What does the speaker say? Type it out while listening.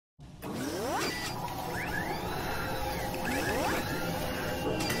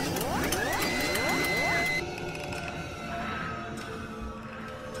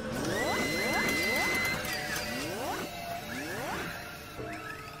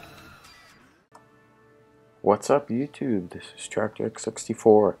What's up, YouTube? This is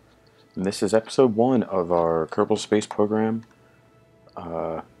TractorX64, and this is episode 1 of our Kerbal Space Program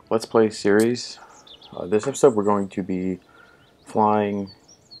Let's Play series. This episode we're going to be flying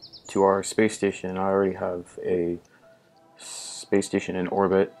to our space station. I already have a space station in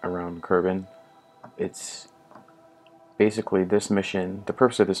orbit around Kerbin. It's basically this mission, the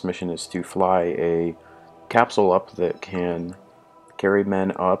purpose of this mission is to fly a capsule up that can carry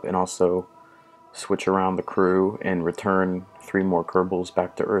men up and also switch around the crew and return 3 more Kerbals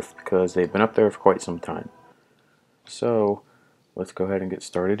back to Earth because they've been up there for quite some time. So let's go ahead and get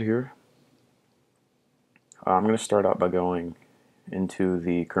started here. I'm going to start out by going into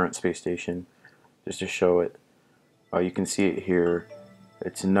the current space station just to show it. You can see it here.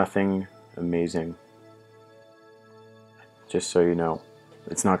 It's nothing amazing. Just so you know,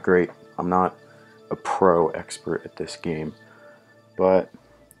 it's not great. I'm not a pro expert at this game, but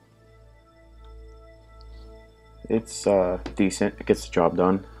it's decent. It gets the job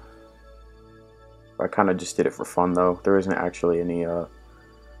done. I kind of just did it for fun, though. There isn't actually any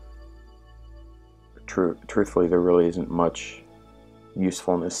truthfully, there really isn't much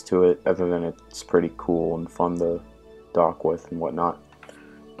usefulness to it other than it's pretty cool and fun to dock with and whatnot.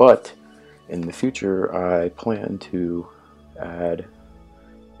 But in the future, I plan to add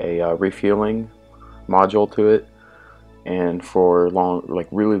a refueling module to it, and for long, like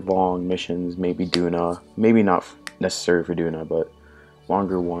really long missions, maybe Duna, maybe not necessary for Duna, but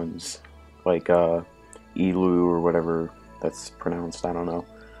longer ones like Elu or whatever that's pronounced, I don't know.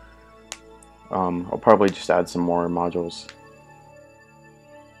 I'll probably just add some more modules.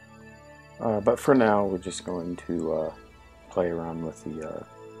 But for now, we're just going to play around with the,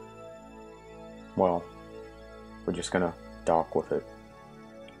 well, we're just going to dock with it.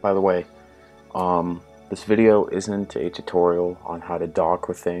 By the way, this video isn't a tutorial on how to dock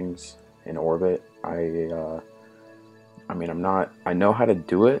with things in orbit. I mean, I know how to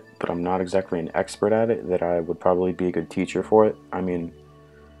do it, but I'm not exactly an expert at it, that I would probably be a good teacher for it. I mean,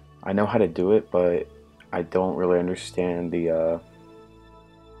 I know how to do it, but I don't really understand the,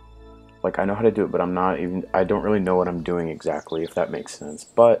 like, I know how to do it, but I don't really know what I'm doing exactly, if that makes sense.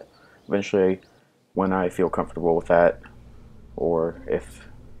 But eventually, when I feel comfortable with that, or if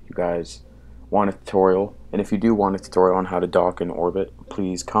you guys want a tutorial, and if you do want a tutorial on how to dock in orbit,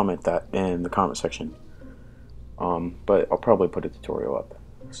 please comment that in the comment section. But I'll probably put a tutorial up.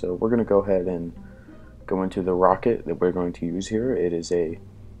 So we're going to go ahead and go into the rocket that we're going to use here. It is a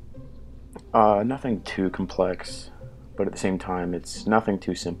nothing too complex, but at the same time it's nothing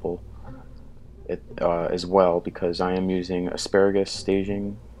too simple as well, because I am using asparagus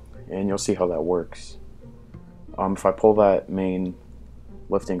staging, and you'll see how that works. If I pull that main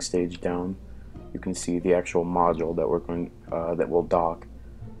lifting stage down, you can see the actual module that we're going that will dock.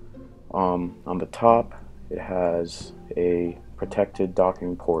 On the top, it has a protected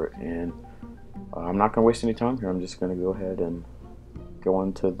docking port, and I'm not going to waste any time here. I'm just going to go ahead and go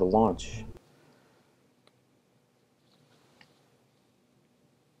into the launch.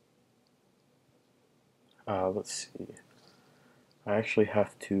 Let's see. I actually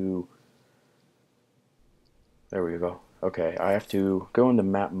have to. There we go. Okay, I have to go into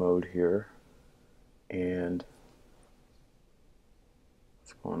map mode here, and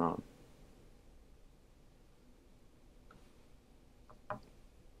what's going on?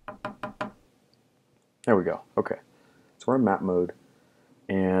 There we go. Okay, so we're in map mode,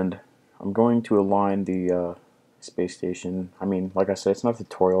 and I'm going to align the space station. I mean, like I said, it's not a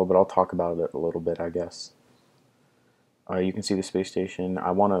tutorial, but I'll talk about it a little bit, I guess. You can see the space station.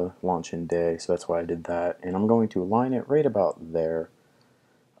 I want to launch in day, so that's why I did that, and I'm going to align it right about there.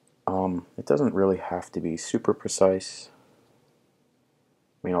 It doesn't really have to be super precise.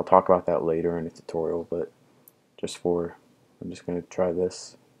 I mean, I'll talk about that later in a tutorial, but I'm just going to try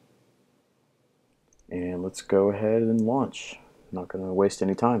this. And let's go ahead and launch. I'm not going to waste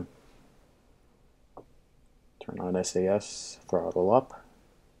any time. Turn on SAS, throttle up,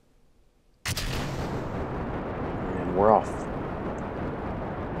 and we're off.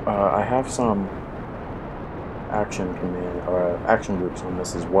 I have some action groups on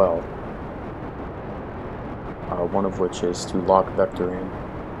this as well. One of which is to lock vector in.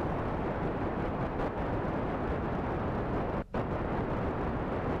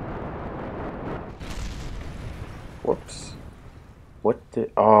 Whoops.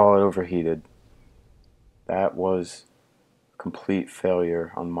 Oh, it overheated. That was complete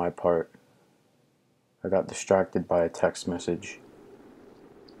failure on my part. I got distracted by a text message.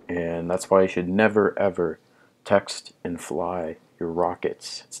 And that's why you should never ever text and fly your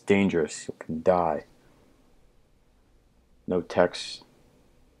rockets. It's dangerous. You can die. No text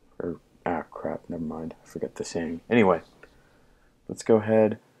or crap. crap, never mind. I forget the saying. Anyway, let's go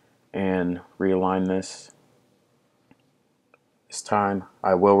ahead and realign this. This time,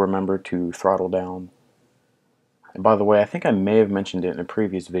 I will remember to throttle down. And by the way, I think I may have mentioned it in a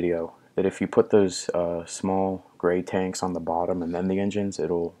previous video, that if you put those small gray tanks on the bottom and then the engines,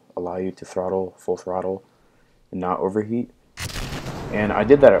 it'll allow you to throttle full throttle and not overheat. And I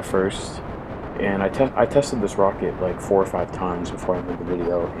did that at first, and I tested this rocket like 4 or 5 times before I made the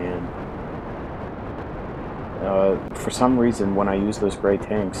video, and for some reason when I used those gray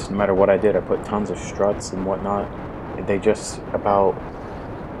tanks, no matter what I did, I put tons of struts and whatnot, they just, about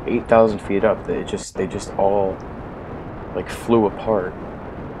 8,000 feet up, they just all like flew apart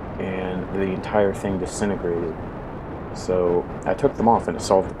and the entire thing disintegrated. So I took them off and it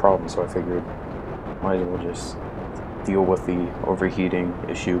solved the problem, so I figured might as well just deal with the overheating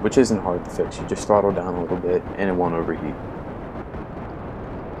issue, which isn't hard to fix. You just throttle down a little bit and it won't overheat.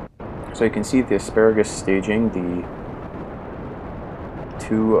 So you can see the asparagus staging, the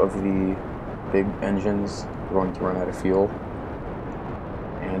 2 of the big engines are going to run out of fuel.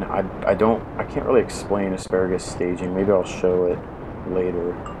 And I can't really explain asparagus staging. Maybe I'll show it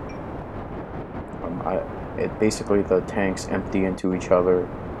later. Basically the tanks empty into each other,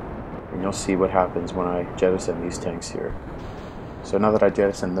 and you'll see what happens when I jettison these tanks here. So now that I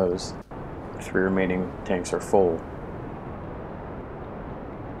jettison those, the 3 remaining tanks are full.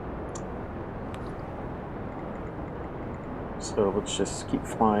 So let's just keep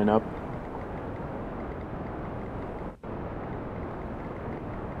flying up.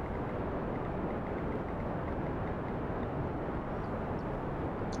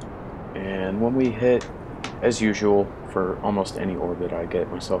 And when we hit, as usual, for almost any orbit I get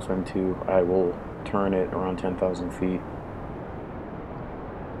myself into, I will turn it around 10,000 feet.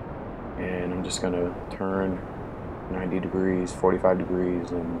 And I'm just going to turn 90 degrees, 45 degrees,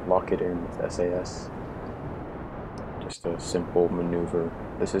 and lock it in with SAS. Just a simple maneuver.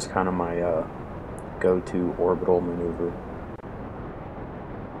 This is kind of my go-to orbital maneuver.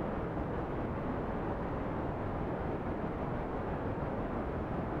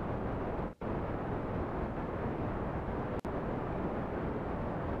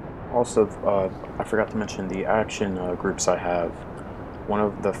 Also, I forgot to mention the action groups I have.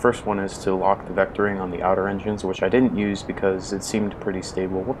 The first one is to lock the vectoring on the outer engines, which I didn't use because it seemed pretty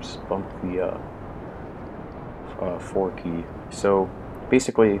stable. Whoops, bumped the 4 key. So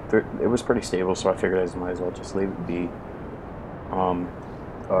basically, it was pretty stable, so I figured I might as well just leave it be.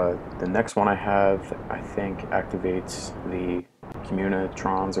 The next one I have, I think, activates the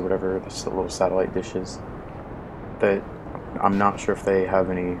communitrons or whatever, the little satellite dishes. That I'm not sure if they have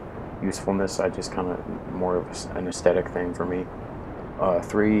any usefulness. I just kind of more of an aesthetic thing for me.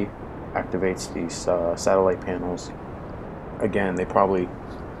 3 activates these satellite panels. Again, they probably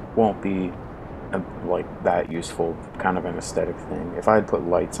won't be like that useful, kind of an aesthetic thing. If I had put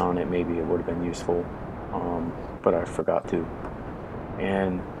lights on it, maybe it would have been useful, but I forgot to.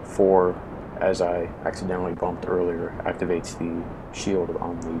 And 4, as I accidentally bumped earlier, activates the shield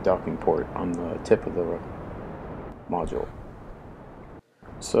on the docking port on the tip of the module.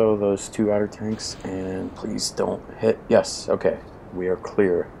 So those 2 outer tanks, and please don't hit. Yes, okay, we are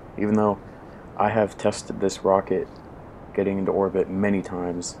clear. Even though I have tested this rocket getting into orbit many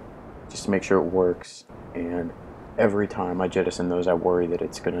times just to make sure it works, and every time I jettison those I worry that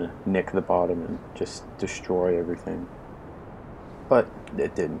it's gonna nick the bottom and just destroy everything. But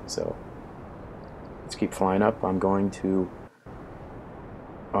it didn't, so let's keep flying up. I'm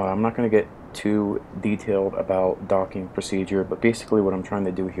not gonna get too detailed about docking procedure, but basically what I'm trying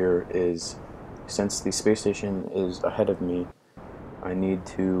to do here is, since the space station is ahead of me, I need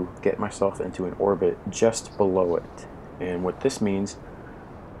to get myself into an orbit just below it. And what this means,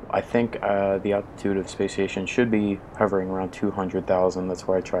 I think the altitude of the space station should be hovering around 200,000. That's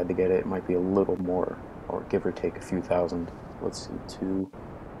where I tried to get it. It might be a little more, or give or take a few thousand. Let's see,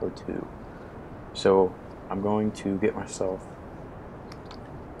 202. So I'm going to get myself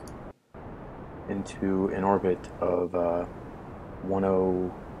into an orbit of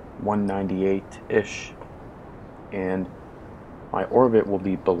 198-ish, and my orbit will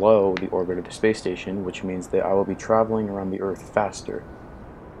be below the orbit of the space station, which means that I will be traveling around the Earth faster,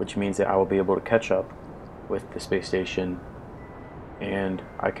 which means that I will be able to catch up with the space station, and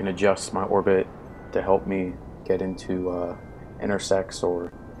I can adjust my orbit to help me get into intersects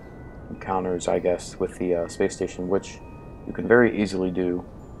or encounters, I guess, with the space station, which you can very easily do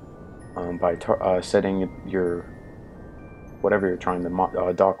by setting your whatever you're trying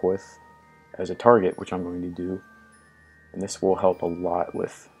to dock with as a target, which I'm going to do, and this will help a lot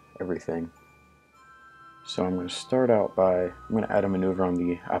with everything. So I'm going to start out by, I'm going to add a maneuver on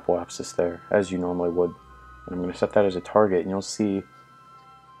the apoapsis there, as you normally would. And I'm going to set that as a target, and you'll see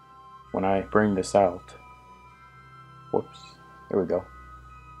when I bring this out, whoops, there we go,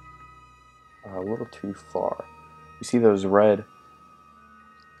 a little too far. You see those red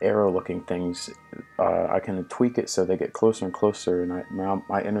arrow looking things? I can tweak it so they get closer and closer, and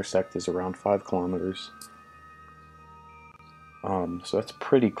my intersect is around 5 kilometers. So that's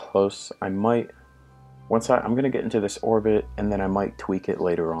pretty close. I might, I'm going to get into this orbit, and then I might tweak it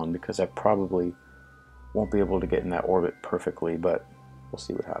later on, because I probably won't be able to get in that orbit perfectly, but we'll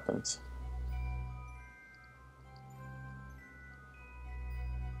see what happens.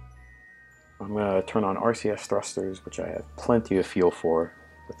 I'm going to turn on RCS thrusters, which I have plenty of fuel for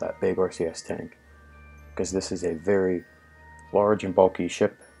with that big RCS tank, because this is a very large and bulky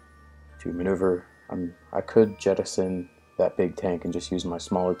ship to maneuver. I could jettison that big tank and just use my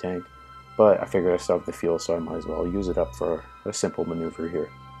smaller tank, but I figured I still have the fuel, so I might as well use it up for a simple maneuver here,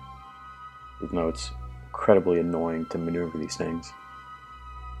 even though it's incredibly annoying to maneuver these things.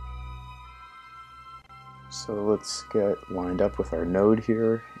 So let's get lined up with our node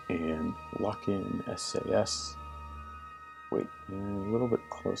here and lock in SAS. Wait, a little bit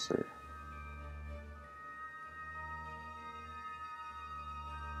closer.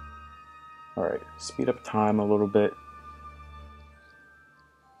 Alright, speed up time a little bit.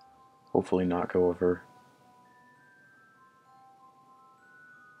 Hopefully not go over.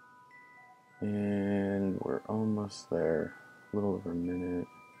 And we're almost there. A little over a minute.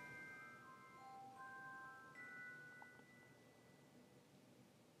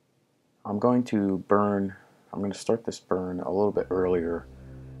 I'm going to start this burn a little bit earlier,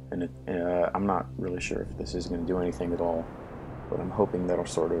 and I'm not really sure if this is going to do anything at all, but I'm hoping that'll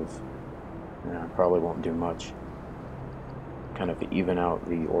sort of, probably won't do much, kind of even out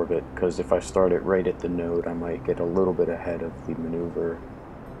the orbit, because if I start it right at the node, I might get a little bit ahead of the maneuver,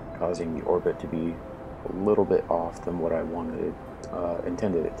 causing the orbit to be a little bit off than what I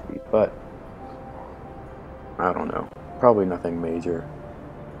intended it to be, but I don't know, probably nothing major.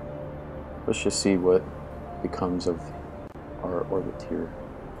 Let's just see what becomes of our orbit here.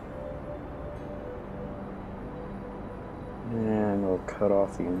 And we'll cut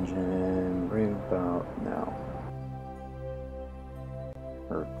off the engine right about now.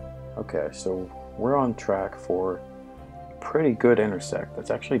 Okay, so we're on track for a pretty good intersect. That's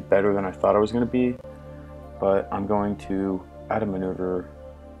actually better than I thought it was going to be, but I'm going to add a maneuver.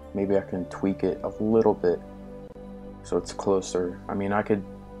 Maybe I can tweak it a little bit so it's closer. I mean, I could,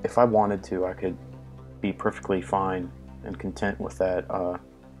 if I wanted to, I could be perfectly fine and content with that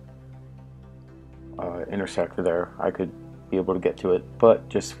intersect there. I could be able to get to it, but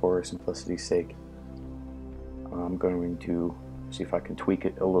just for simplicity's sake, I'm going to see if I can tweak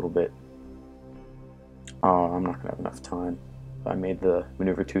it a little bit. I'm not going to have enough time. I made the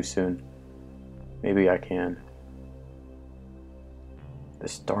maneuver too soon. Maybe I can.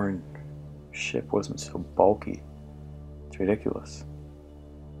 This darn ship wasn't so bulky. It's ridiculous.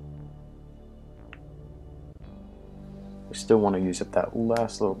 I still want to use up that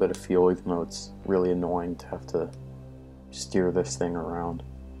last little bit of fuel, even though it's really annoying to have to steer this thing around.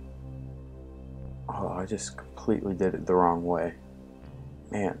 Oh, I just completely did it the wrong way.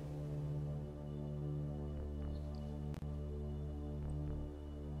 Man.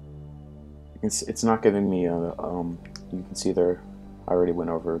 It's not giving me a, you can see there, I already went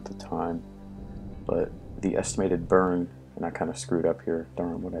over the time, but the estimated burn, and I kind of screwed up here.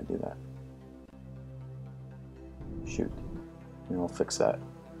 Darn, would I do that? Shoot. And I'll fix that.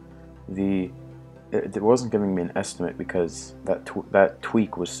 It wasn't giving me an estimate because that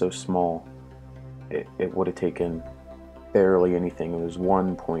tweak was so small. It would have taken barely anything. It was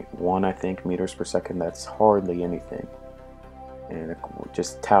 1.1, I think, meters per second. That's hardly anything. And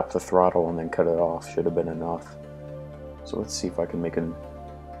just tap the throttle and then cut it off should have been enough. So let's see if I can make a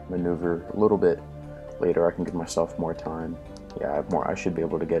maneuver a little bit later. I can give myself more time. Yeah, I have more. I should be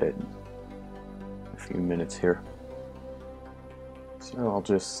able to get it in a few minutes here. So I'll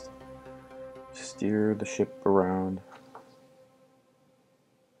just steer the ship around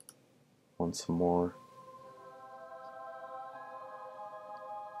once more.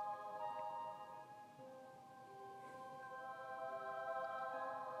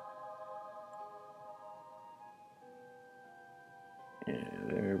 And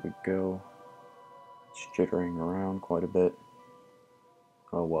there we go. It's jittering around quite a bit.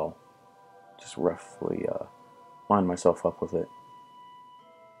 Oh well. Just roughly line myself up with it.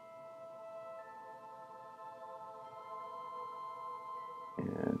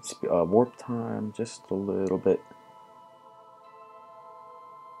 And warp time just a little bit.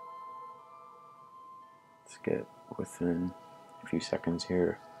 get within a few seconds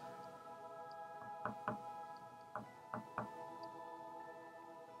here.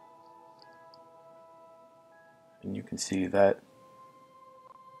 And you can see that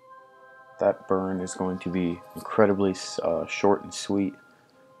that burn is going to be incredibly short and sweet.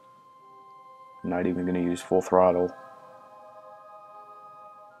 I'm not even going to use full throttle,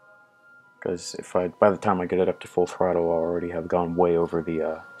 because by the time I get it up to full throttle, I'll already have gone way over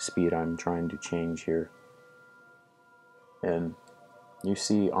the speed I'm trying to change here. And you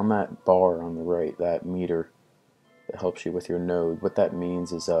see on that bar on the right, that meter that helps you with your node, what that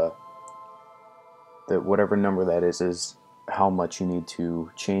means is that whatever number that is how much you need to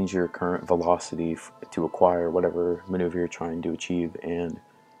change your current velocity to acquire whatever maneuver you're trying to achieve. And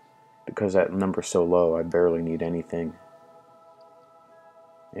because that number's so low, I barely need anything.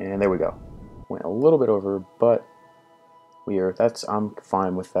 And there we go. Went a little bit over, but I'm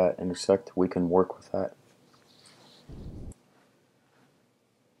fine with that intersect. We can work with that.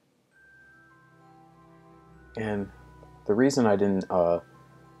 And the reason I didn't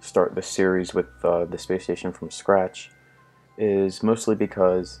start the series with the space station from scratch is mostly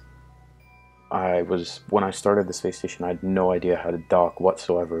because when I started the space station, I had no idea how to dock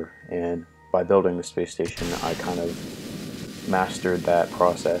whatsoever, and by building the space station, I kind of mastered that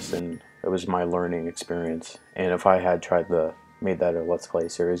process, and it was my learning experience. And if I had made that a Let's Play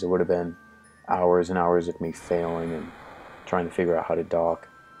series, it would have been hours and hours of me failing and trying to figure out how to dock.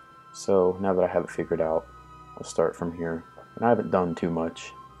 So now that I have it figured out, I'll start from here. And I haven't done too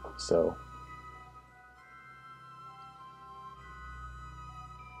much, so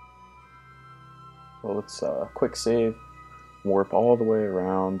well, let's quick save, warp all the way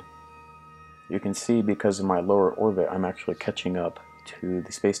around. You can see because of my lower orbit, I'm actually catching up to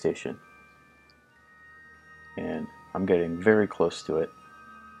the space station. And I'm getting very close to it.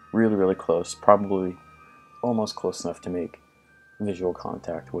 Really, really close. Probably almost close enough to make visual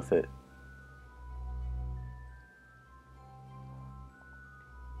contact with it.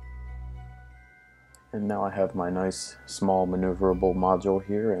 And now I have my nice small maneuverable module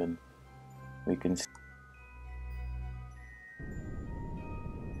here, and we can see.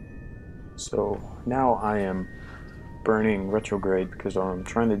 So now I am burning retrograde because what I'm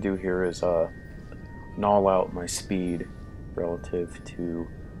trying to do here is null out my speed relative to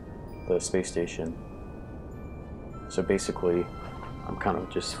the space station. So basically, I'm kind of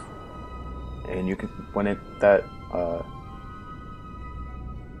just, and you can,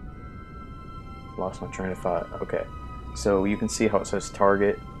 lost my train of thought. Okay, so you can see how it says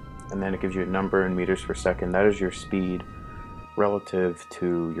target, and then it gives you a number in meters per second. That is your speed relative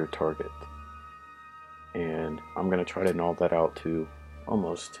to your target. And I'm going to try to null that out to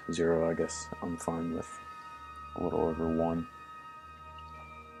almost 0, I guess. I'm fine with a little over 1.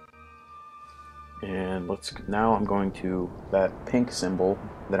 And now I'm going to, that pink symbol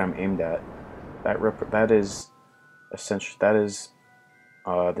that I'm aimed at, that is essentially,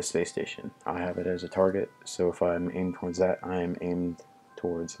 the space station. I have it as a target, so if I'm aimed towards that, I am aimed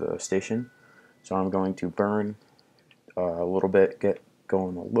towards the station. So I'm going to burn a little bit, get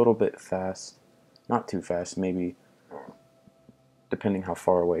going a little bit fast, not too fast, maybe, depending how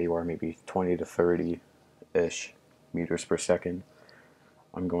far away you are, maybe 20 to 30-ish meters per second.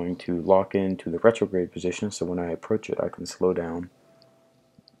 I'm going to lock into the retrograde position, so when I approach it, I can slow down.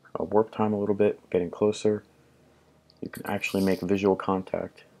 I'll warp time a little bit, getting closer. You can actually make visual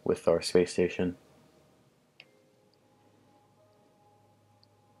contact with our space station.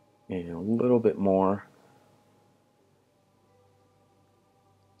 And a little bit more.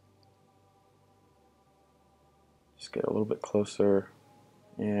 Just get a little bit closer,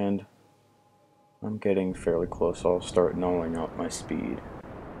 and I'm getting fairly close. I'll start nulling out my speed.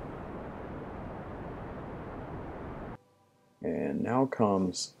 And now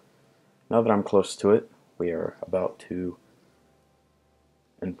that I'm close to it, we are about to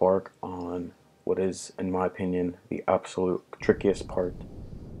embark on what is, in my opinion, the absolute trickiest part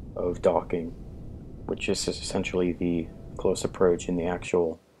of docking, which is essentially the close approach in the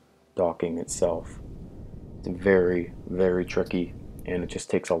actual docking itself. It's very, very tricky, and it just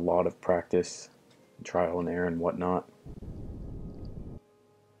takes a lot of practice, trial and error and whatnot.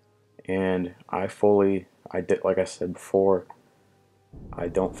 And like I said before, I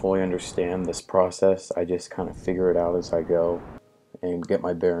don't fully understand this process. I just kind of figure it out as I go and get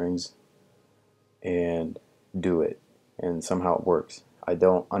my bearings and do it, and somehow it works. I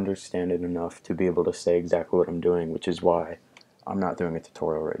don't understand it enough to be able to say exactly what I'm doing, which is why I'm not doing a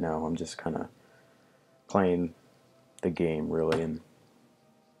tutorial right now. I'm just kind of playing the game, really, and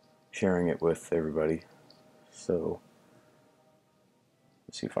sharing it with everybody. So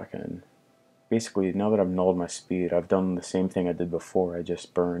let's see if I can basically, now that I've nulled my speed, I've done the same thing I did before. I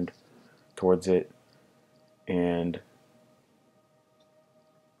just burned towards it, and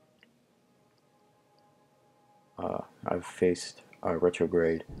I've faced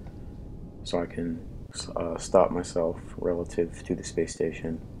retrograde, so I can stop myself relative to the space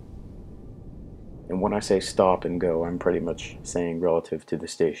station. And when I say stop and go, I'm pretty much saying relative to the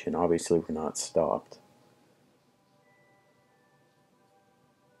station. Obviously, we're not stopped.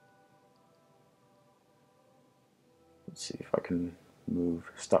 Let's see if I can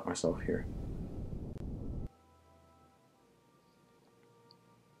stop myself here.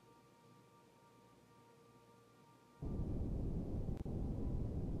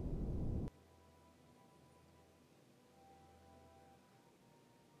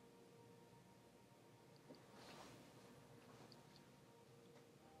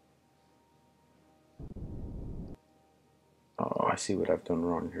 Oh, I see what I've done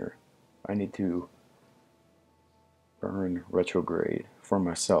wrong here. I need to burn retrograde for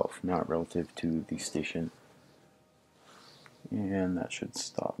myself, not relative to the station. And that should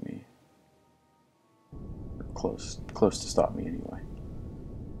stop me. Close to stop me anyway.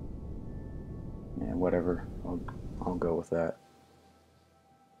 And whatever, I'll go with that.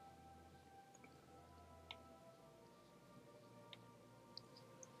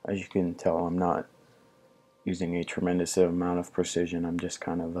 As you can tell, I'm not using a tremendous amount of precision. I'm just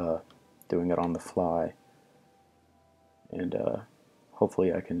kind of doing it on the fly. And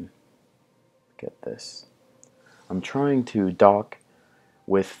hopefully I can get this. I'm trying to dock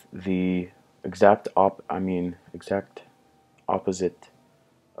with the exact opposite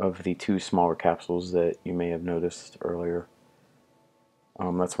of the two smaller capsules that you may have noticed earlier.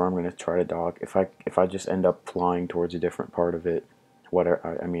 That's where I'm going to try to dock. If I just end up flying towards a different part of it,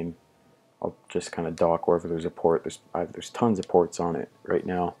 I'll just kind of dock wherever there's a port. There's tons of ports on it right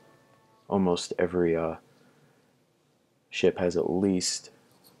now. Almost every ship has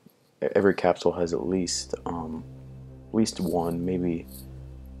every capsule has at least one, maybe.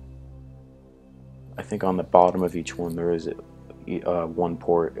 I think on the bottom of each one there is one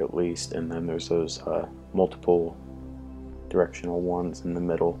port at least, and then there's those multiple directional ones in the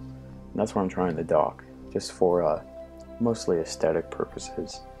middle. And that's where I'm trying to dock, just for mostly aesthetic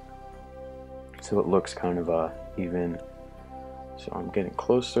purposes, so it looks kind of even. So I'm getting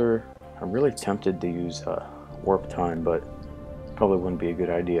closer. I'm really tempted to use warp time, but probably wouldn't be a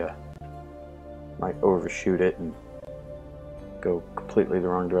good idea. Might overshoot it and go completely the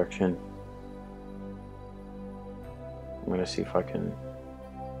wrong direction. I'm gonna see if I can.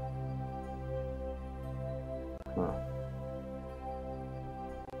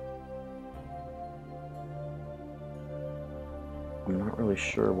 I'm not really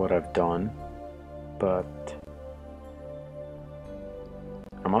sure what I've done, but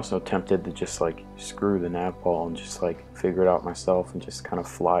I'm also tempted to just like screw the nav ball and just like figure it out myself and just kind of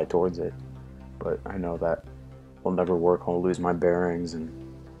fly towards it. But I know that will never work. I'll lose my bearings and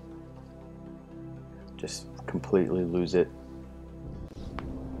just completely lose it.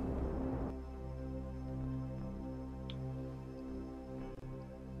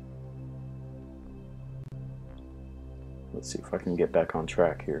 Let's see if I can get back on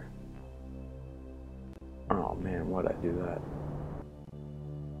track here. Oh man, why'd I do that?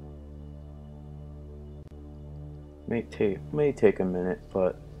 May take a minute,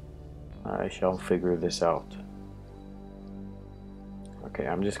 but I shall figure this out. Okay,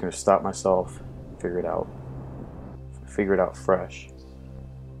 I'm just gonna stop myself, figure it out fresh.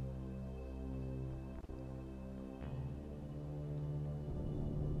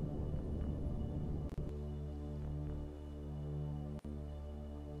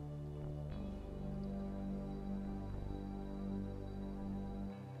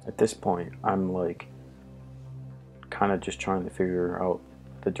 At this point, I'm like kind of just trying to figure out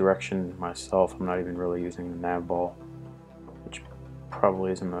the direction myself. I'm not even really using the nav ball, which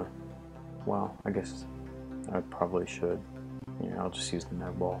probably isn't a, well, I guess I probably should. Yeah, I'll just use the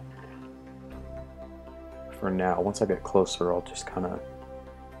nav ball for now. Once I get closer, I'll just kind of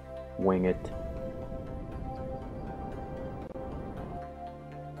wing it.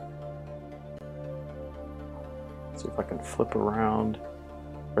 See if I can flip around.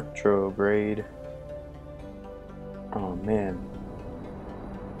 Retrograde. Oh man.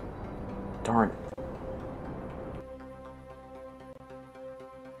 Darn it.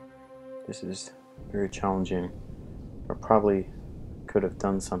 This is very challenging. I probably could have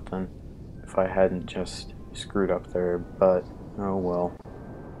done something if I hadn't just screwed up there, but oh well.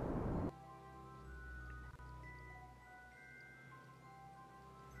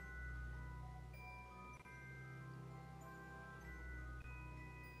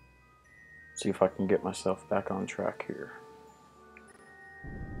 See if I can get myself back on track here.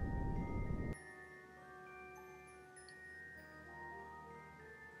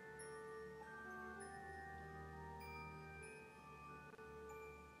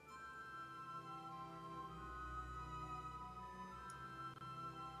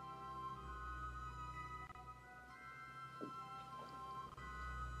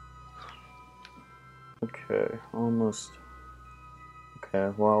 Okay, almost.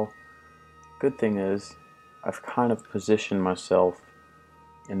 Okay, well, good thing is I've kind of positioned myself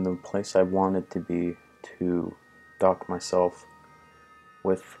in the place I wanted to be to dock myself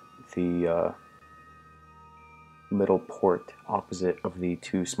with the middle port opposite of the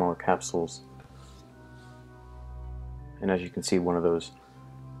two smaller capsules. And as you can see, one of those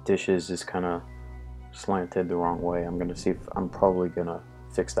dishes is kind of slanted the wrong way. I'm gonna see if I'm probably gonna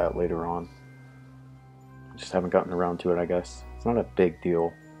fix that later on. Just haven't gotten around to it, I guess. It's not a big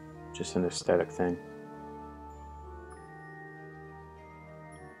deal, just an aesthetic thing.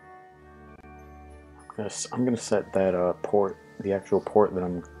 I'm gonna set that port, the actual port that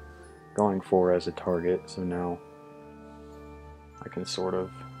I'm going for, as a target. So now I can sort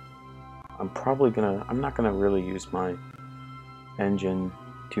of. I'm not gonna really use my engine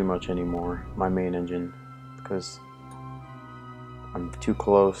too much anymore, my main engine, because I'm too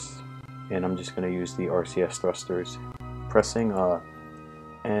close, and I'm just gonna use the RCS thrusters. Pressing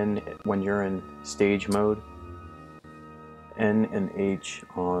N when you're in stage mode, N and H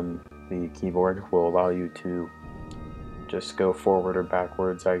on the keyboard will allow you to just go forward or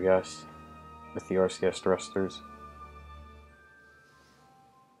backwards, I guess, with the RCS thrusters.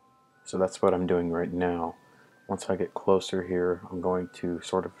 So that's what I'm doing right now. Once I get closer here, I'm going to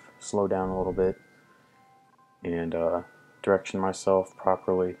sort of slow down a little bit and direction myself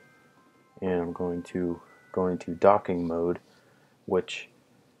properly, and I'm going to go into docking mode, which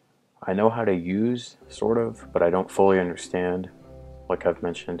I know how to use, sort of, but I don't fully understand, like I've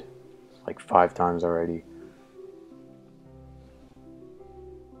mentioned like 5 times already.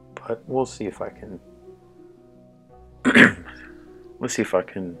 But we'll see if I can let's see if I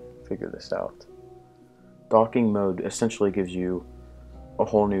can figure this out. Docking mode essentially gives you a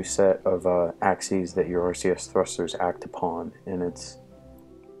whole new set of axes that your RCS thrusters act upon, and it's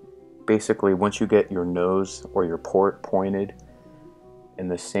basically, once you get your nose or your port pointed in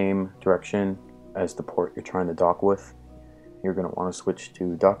the same direction as the port you're trying to dock with, you're going to want to switch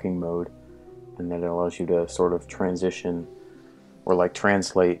to docking mode, and then it allows you to sort of transition or like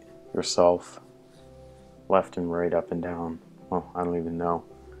translate yourself left and right, up and down. Well, I don't even know.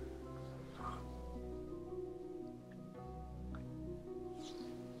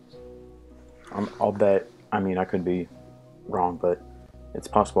 I'll bet, I mean, I could be wrong, but it's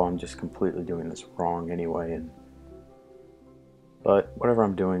possible I'm just completely doing this wrong anyway. But whatever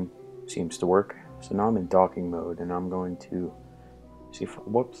I'm doing seems to work. So now I'm in docking mode, and I'm going to see if,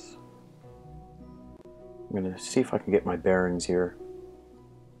 whoops. I'm going to see if I can get my bearings here.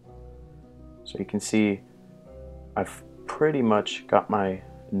 So you can see I've pretty much got my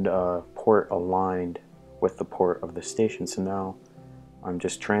port aligned with the port of the station. So now I'm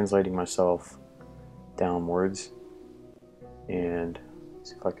just translating myself downwards, and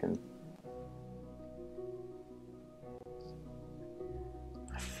see if I can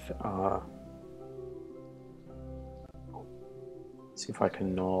see if I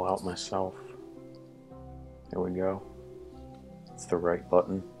can null out myself. There we go. It's the right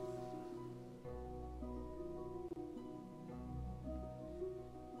button.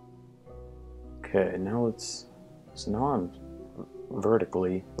 Okay, now let's. So now I'm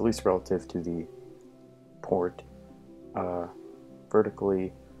vertically, at least relative to the port,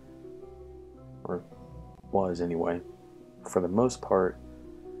 vertically, or was anyway. For the most part,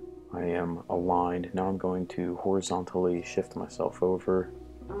 I am aligned. Now I'm going to horizontally shift myself over.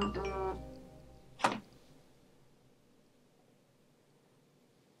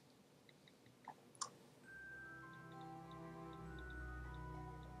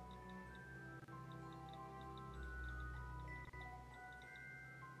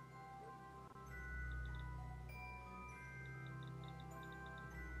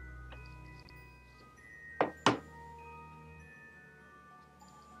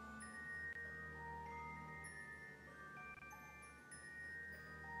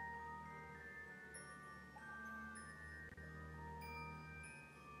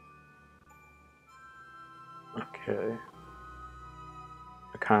 Okay.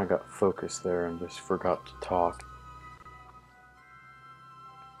 I kind of got focused there and just forgot to talk.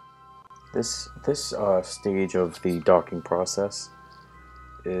 This stage of the docking process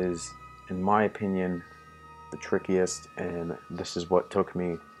is, in my opinion, the trickiest, and this is what took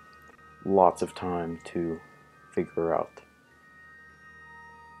me lots of time to figure out.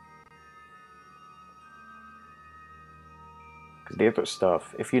 Because the other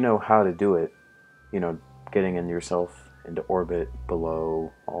stuff, if you know how to do it, you know, getting in yourself into orbit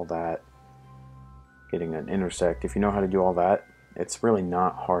below all that, getting an intersect, if you know how to do all that, it's really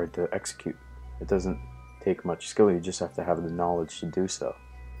not hard to execute. It doesn't take much skill, you just have to have the knowledge to do so.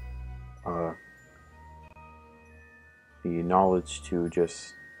 The knowledge to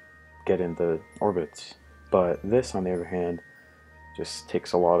just get into orbits. But this, on the other hand, just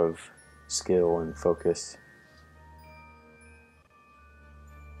takes a lot of skill and focus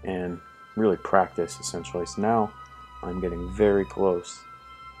and really practice, essentially. So now I'm getting very close,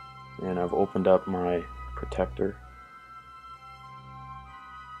 and I've opened up my protector,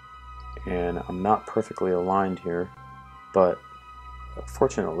 and I'm not perfectly aligned here, but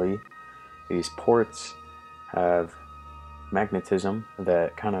fortunately these ports have magnetism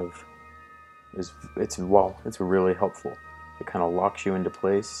that kind of it's really helpful. It kind of locks you into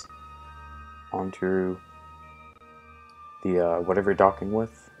place onto the whatever you're docking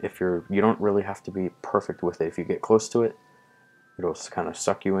with. If you don't really have to be perfect with it. If you get close to it, it'll kind of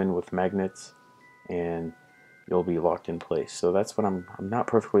suck you in with magnets, and you'll be locked in place. So that's what I'm not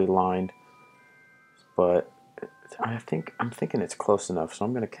perfectly aligned, but I'm thinking it's close enough. So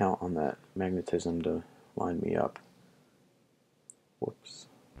I'm going to count on that magnetism to line me up. Whoops.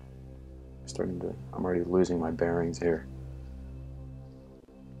 I'm already losing my bearings here.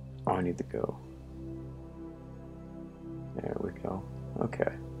 Oh, I need to go. There we go.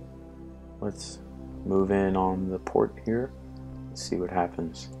 Okay. Let's move in on the port here. Let's see what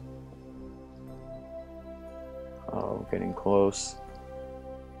happens. Oh, getting close.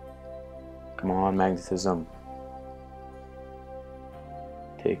 Come on, magnetism.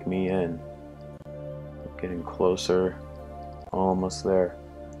 Take me in. Getting closer. Almost there.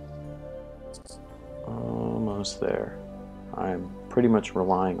 Almost there. I'm pretty much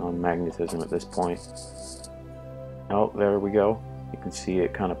relying on magnetism at this point. Oh, there we go. You can see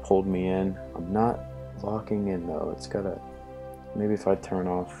it kind of pulled me in. I'm not locking in though. It's gotta, maybe if I turn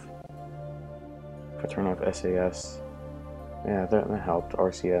off SAS. Yeah, that helped.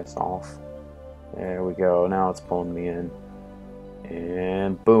 RCS off. There we go. Now it's pulling me in.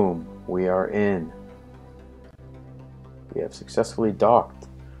 And boom, we are in. We have successfully docked.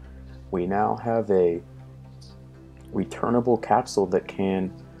 We now have a returnable capsule that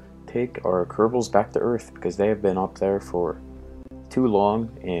can take our Kerbals back to Earth, because they have been up there for too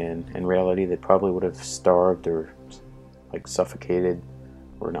long, and in reality they probably would have starved or like suffocated,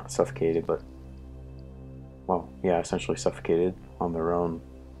 or not suffocated, but well, yeah, essentially suffocated on their own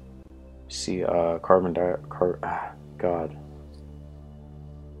carbon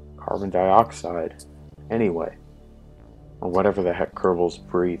dioxide anyway, or whatever the heck Kerbals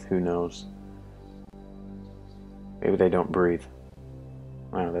breathe, who knows. Maybe they don't breathe.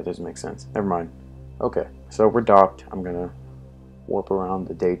 Oh, that doesn't make sense. Never mind. Okay, so we're docked. I'm gonna warp around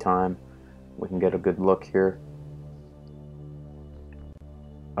the daytime. We can get a good look here.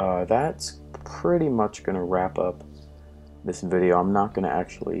 That's pretty much gonna wrap up this video. I'm not gonna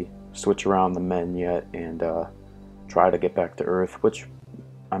actually switch around the men yet and try to get back to Earth, which,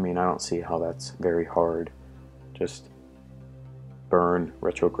 I mean, I don't see how that's very hard. Just burn,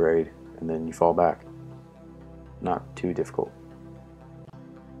 retrograde, and then you fall back. Not too difficult.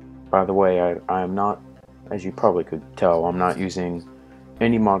 By the way, I am not, as you probably could tell, I'm not using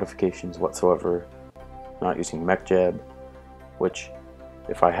any modifications whatsoever. I'm not using MechJeb, which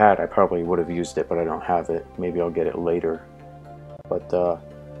if I had, I probably would have used it, but I don't have it. Maybe I'll get it later. But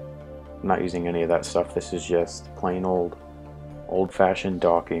I'm not using any of that stuff. This is just plain old-fashioned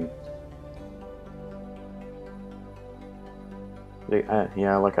docking.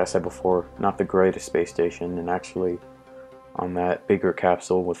 Yeah, like I said before, not the greatest space station, and actually on that bigger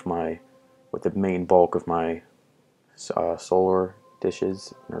capsule with the main bulk of my solar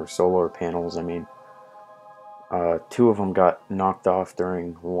dishes, or solar panels, I mean, two of them got knocked off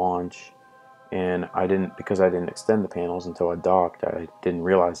during launch, and because I didn't extend the panels until I docked. I didn't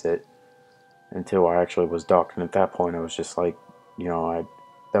realize it until I actually was docked, and at that point I was just like, you know,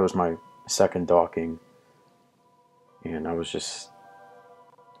 that was my second docking, and I was just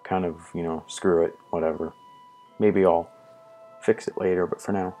kind of, you know, screw it, whatever. Maybe I'll fix it later, but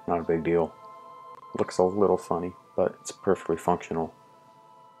for now, not a big deal. Looks a little funny, but it's perfectly functional.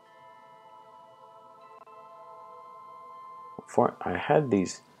 I had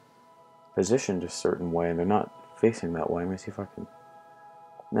these positioned a certain way, and they're not facing that way. Let me see if I can...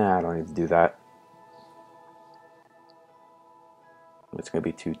 Nah, I don't need to do that. It's going to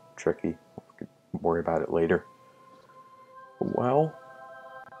be too tricky. I could worry about it later. Well,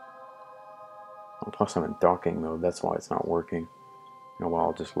 Plus I'm in docking mode, that's why it's not working. Well,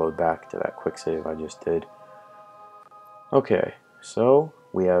 I'll just load back to that quick save I just did. Okay, so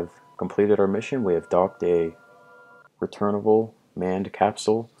we have completed our mission. We have docked a returnable manned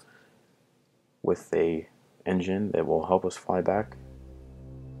capsule with a engine that will help us fly back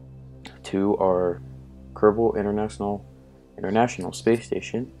to our Kerbal International Space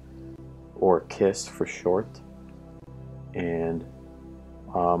Station, or K.I.S.S for short. And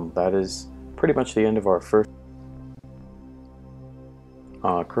that is pretty much the end of our first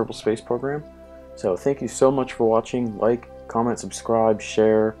Kerbal Space program. So thank you so much for watching. Like, comment, subscribe,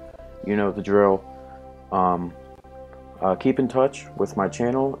 share. You know the drill. Keep in touch with my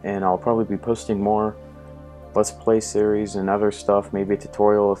channel, and I'll probably be posting more Let's Play series and other stuff, maybe a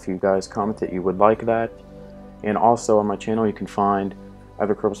tutorial if you guys comment that you would like that. And also on my channel you can find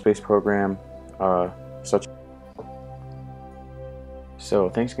other Kerbal Space program such. So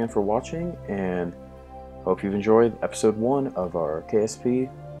thanks again for watching, and hope you've enjoyed episode 1 of our KSP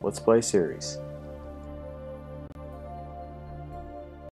Let's Play series.